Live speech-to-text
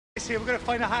Here, we're going to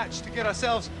find a hatch to get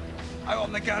ourselves out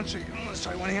on the gantry. Let's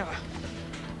try one here.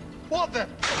 What the?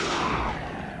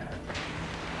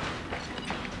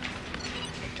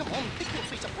 Come on, pick your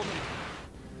feet up, woman.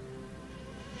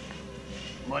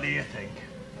 What do you think?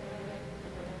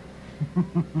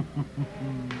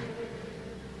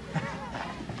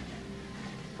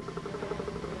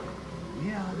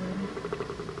 Yeah,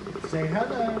 then. Say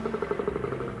hello.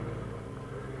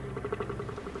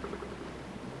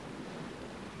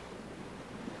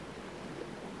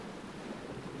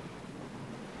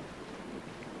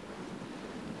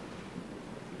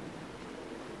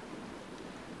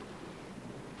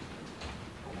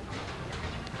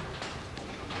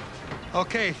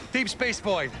 Okay, deep space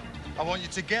void. I want you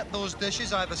to get those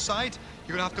dishes either side.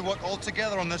 You're gonna have to work all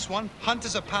together on this one. Hunt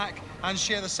as a pack and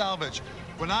share the salvage.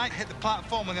 When I hit the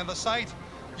platform on the other side,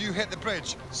 you hit the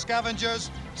bridge. Scavengers,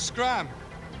 scram.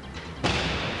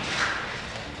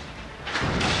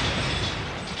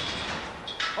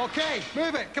 Okay,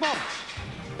 move it, come on.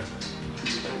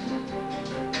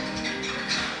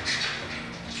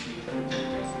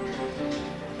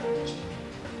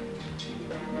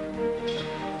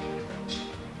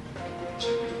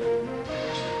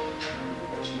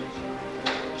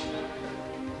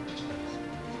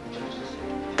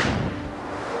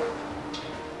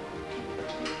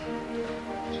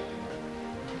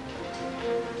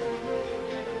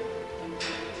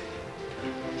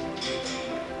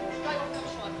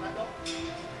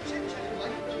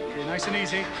 Nice and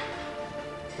easy.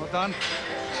 Well done.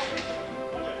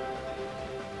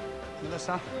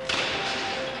 Melissa.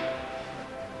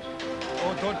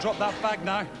 Oh, don't drop that bag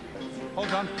now.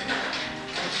 Hold on.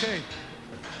 Okay.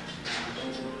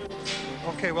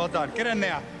 Okay, well done. Get in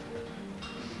there.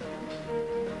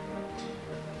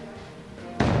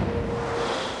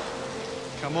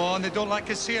 Come on, they don't like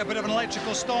to see a bit of an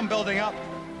electrical storm building up.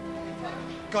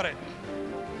 Got it.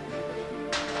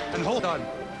 And hold on.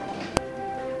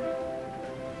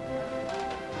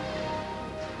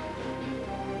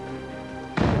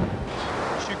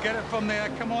 Get it from there.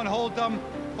 Come on, hold them.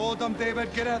 Hold them,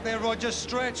 David. Get out there, Roger.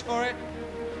 Stretch for it.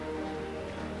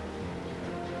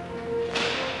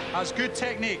 That's good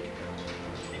technique.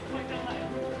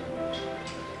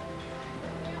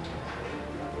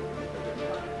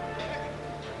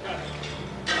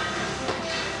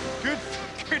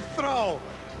 Good throw.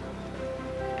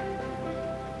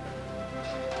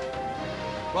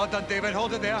 Well done, David.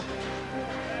 Hold it there.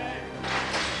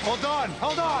 Hold on.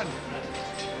 Hold on.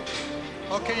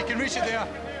 Okay, you can reach it there.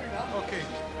 Okay.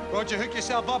 Roger, hook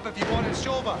yourself up if you want it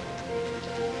shoulder.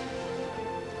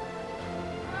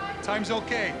 Time's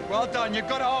okay. Well done, you've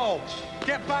got it all.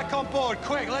 Get back on board,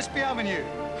 quick, let's be having you.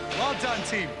 Well done,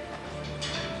 team.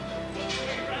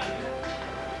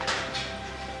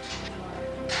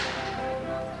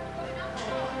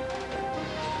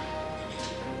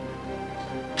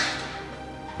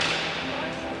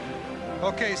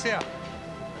 Okay, it's here.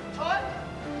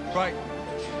 Right.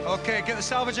 Okay, get the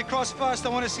salvage across first. I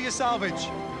want to see a salvage.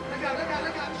 Look out.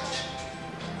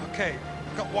 Okay,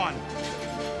 got one.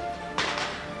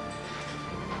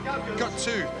 Got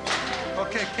two.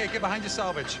 Okay, get behind your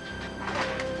salvage.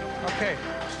 Okay,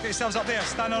 get yourselves up there.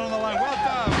 Stand on the line. Well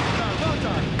done, well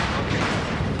done.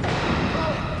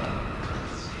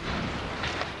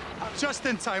 Okay. Just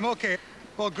in time, okay.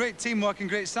 Well, great teamwork and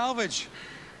great salvage.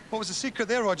 What was the secret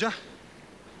there, Roger?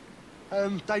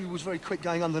 David was very quick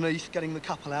going underneath, getting the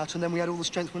couple out, and then we had all the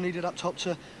strength we needed up top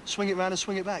to swing it round and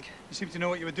swing it back. You seem to know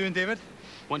what you were doing, David.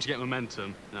 Once you get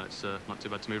momentum, no, it's not too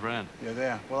bad to move around. You're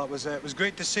there. Well, it was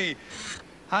great to see.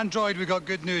 Android, we got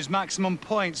good news. Maximum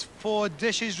points, 4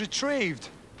 dishes retrieved.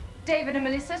 David and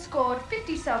Melissa scored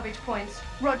 50 salvage points.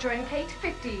 Roger and Kate,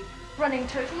 50. Running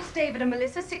totals, David and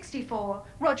Melissa, 64.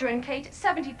 Roger and Kate,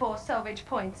 74 salvage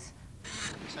points.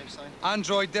 Safe sign.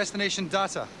 Android destination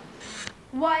data.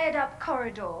 Wired up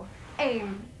corridor.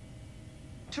 Aim.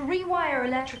 To rewire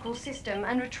electrical system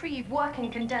and retrieve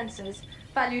working condensers,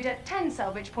 valued at 10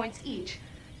 salvage points each.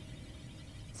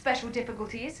 Special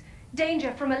difficulties.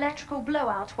 Danger from electrical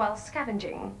blowout while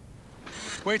scavenging.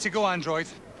 Way to go, Android.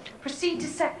 Proceed to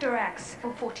Sector X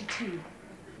for 42.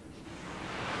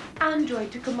 Android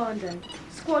to Commander.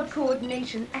 Squad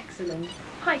coordination excellent.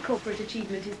 High corporate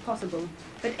achievement is possible,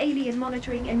 but alien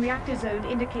monitoring in reactor zone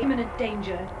indicate imminent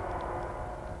danger.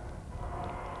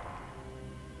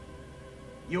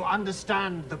 You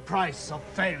understand the price of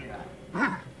failure.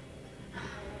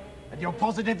 And you're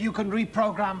positive you can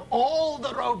reprogram all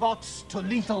the robots to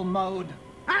lethal mode.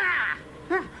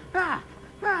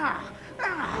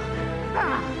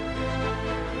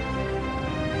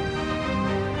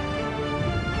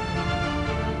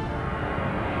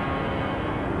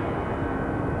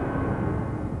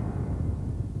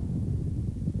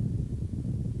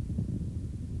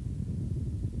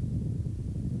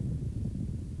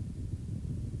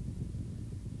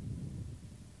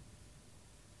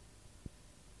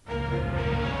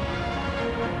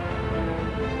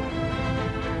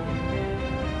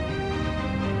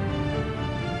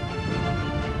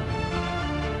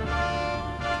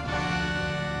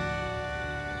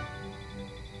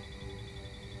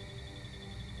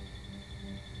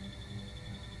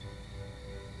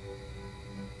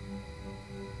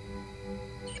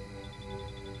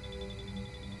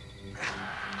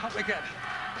 Again.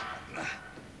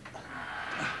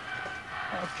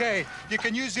 Okay, you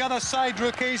can use the other side,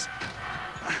 rookies.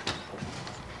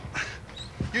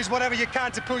 Use whatever you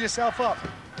can to pull yourself up.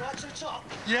 Right to the top.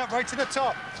 Yeah, right to the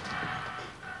top.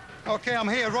 Okay, I'm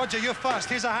here. Roger, you're first.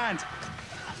 Here's a hand.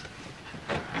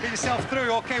 Get yourself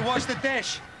through. Okay, watch the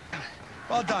dish.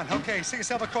 Well done. Okay, sit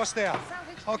yourself across there.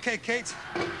 Okay, Kate,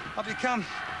 up you come.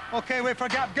 Okay, wait for a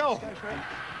gap. Go. Go for it.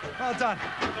 Well done.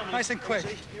 Nice and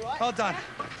quick. Well done.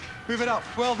 Move it up.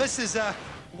 Well, this is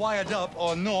wired up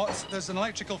or not. There's an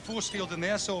electrical force field in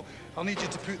there, so I'll need you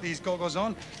to put these goggles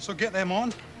on. So get them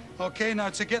on. Okay, now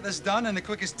to get this done in the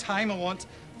quickest time, I want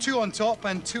 2 on top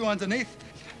and 2 underneath.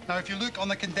 Now, if you look on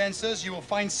the condensers, you will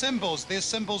find symbols. These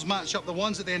symbols match up the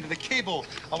ones at the end of the cable.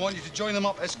 I want you to join them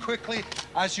up as quickly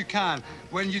as you can.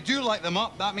 When you do light them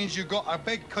up, that means you've got a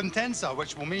big condenser,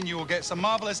 which will mean you will get some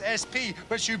marvelous SP,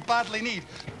 which you badly need.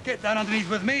 Get down underneath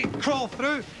with me, crawl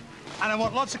through, and I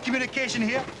want lots of communication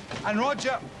here. And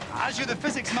Roger, as you're the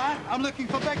physics man, I'm looking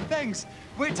for big things.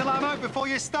 Wait till I'm out before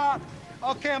you start.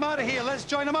 Okay, I'm out of here. Let's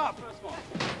join them up.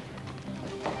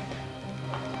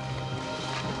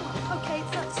 Okay,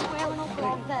 it's that square and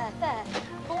oblong there.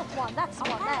 Fourth one, that's the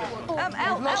one there.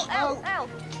 L.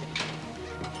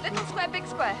 Little square, big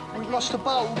square. We've lost a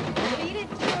bulb. Feed it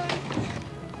through.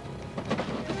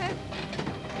 Okay.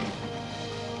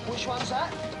 Which one's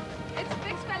that? It's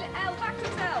big square, L,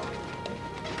 backwards L.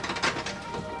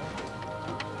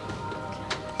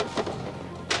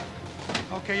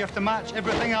 Okay, you have to match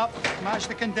everything up. Match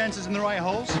the condensers in the right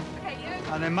holes. Okay,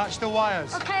 you. And then match the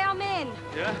wires. Okay, I'm in.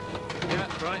 Yeah? Yeah,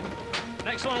 right.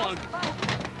 Next one along.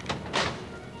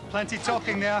 Plenty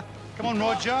talking there. Come on,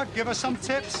 Roger, give us some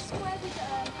tips. Square with, that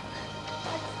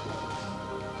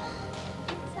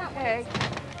one. Okay.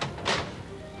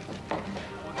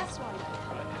 That's one.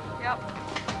 Yep.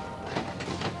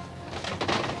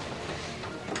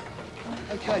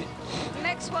 Okay. The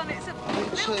next one, it's a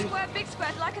little square, big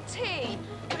square, like a T.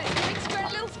 But it's a big square and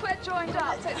a little square joined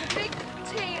up. So it's a big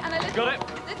T and a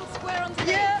little square underneath.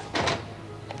 Yeah.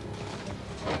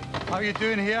 How are you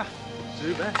doing here?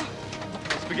 Super.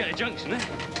 Spaghetti Junction, eh?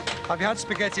 Have you had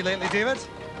spaghetti lately, David?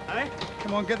 Hey?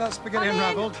 Come on, get that spaghetti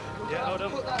unravelled. Yeah, hold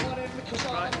on. Put that one in because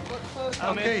I haven't got the first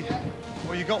one. Okay.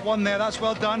 Well, you got one there. That's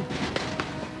well done.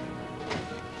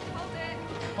 Hold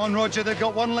it. On, Roger. They've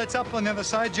got one lit up on the other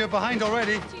side. You're behind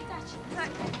already.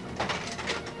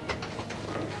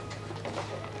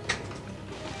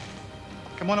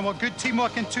 Come on, I want good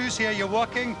teamwork in twos here. You're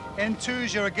working in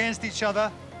twos. You're against each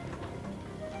other.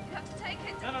 You have to take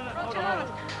it. No, hold Roger. on.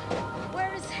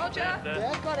 Where is it? Roger.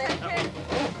 There. Got it. Take it.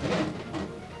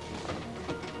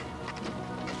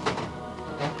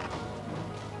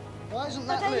 Why isn't Are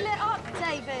that they lit? lit up,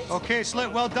 David? Okay, it's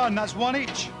lit. Well done. That's one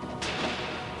each.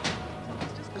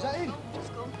 Is that in?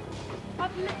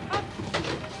 I've lit up.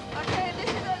 Okay, this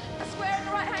is a square in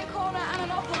the right-hand corner and an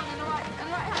oblong in the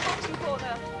right-hand bottom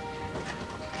corner.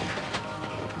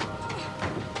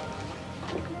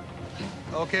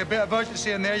 Okay, a bit of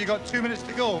urgency in there. You got 2 minutes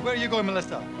to go. Where are you going,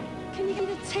 Melissa? Can you do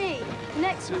the T? The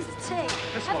next one's the T.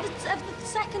 Have the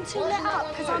second two lit up,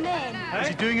 because I'm in. Is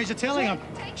he doing as you're telling him?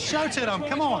 Shout at him.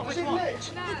 Come on. Is it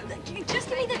lit? Just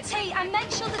give me the T and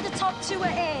make sure that the top two are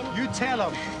in. You tell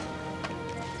him.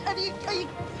 Are you...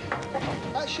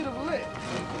 That should have lit.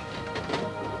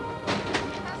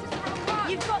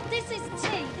 You've got... This is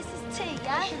T. This is T,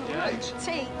 yeah? Should have lit.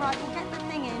 T. Right, we'll get the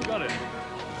thing in. Got it.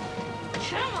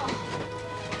 Come on.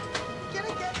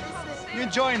 Gonna get this in. You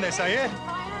enjoying this, are you?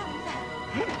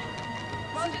 This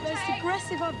is the most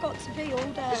aggressive I've got to be all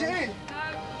day. Is it in?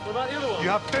 What about the other one? You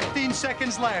have 15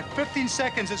 seconds left. 15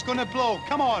 seconds. It's going to blow.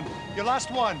 Come on. Your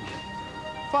last one.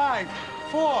 5,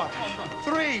 4,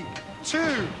 3, 2,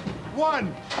 1.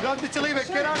 You don't need to leave it.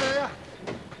 Get out of there.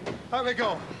 Out we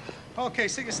go. Okay,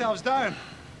 sit yourselves down.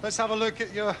 Let's have a look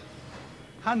at your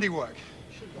handiwork.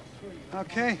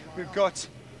 Okay, we've got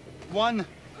 1,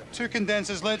 2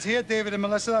 condensers lit here. David and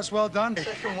Melissa, that's well done.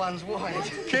 Second one's wide.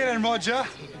 Kate and Roger.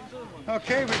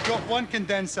 Okay, we've got 1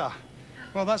 condenser.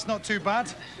 Well, that's not too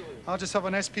bad. I'll just have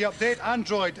an SP update.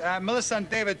 Android, Melissa and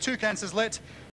David, 2 condensers lit.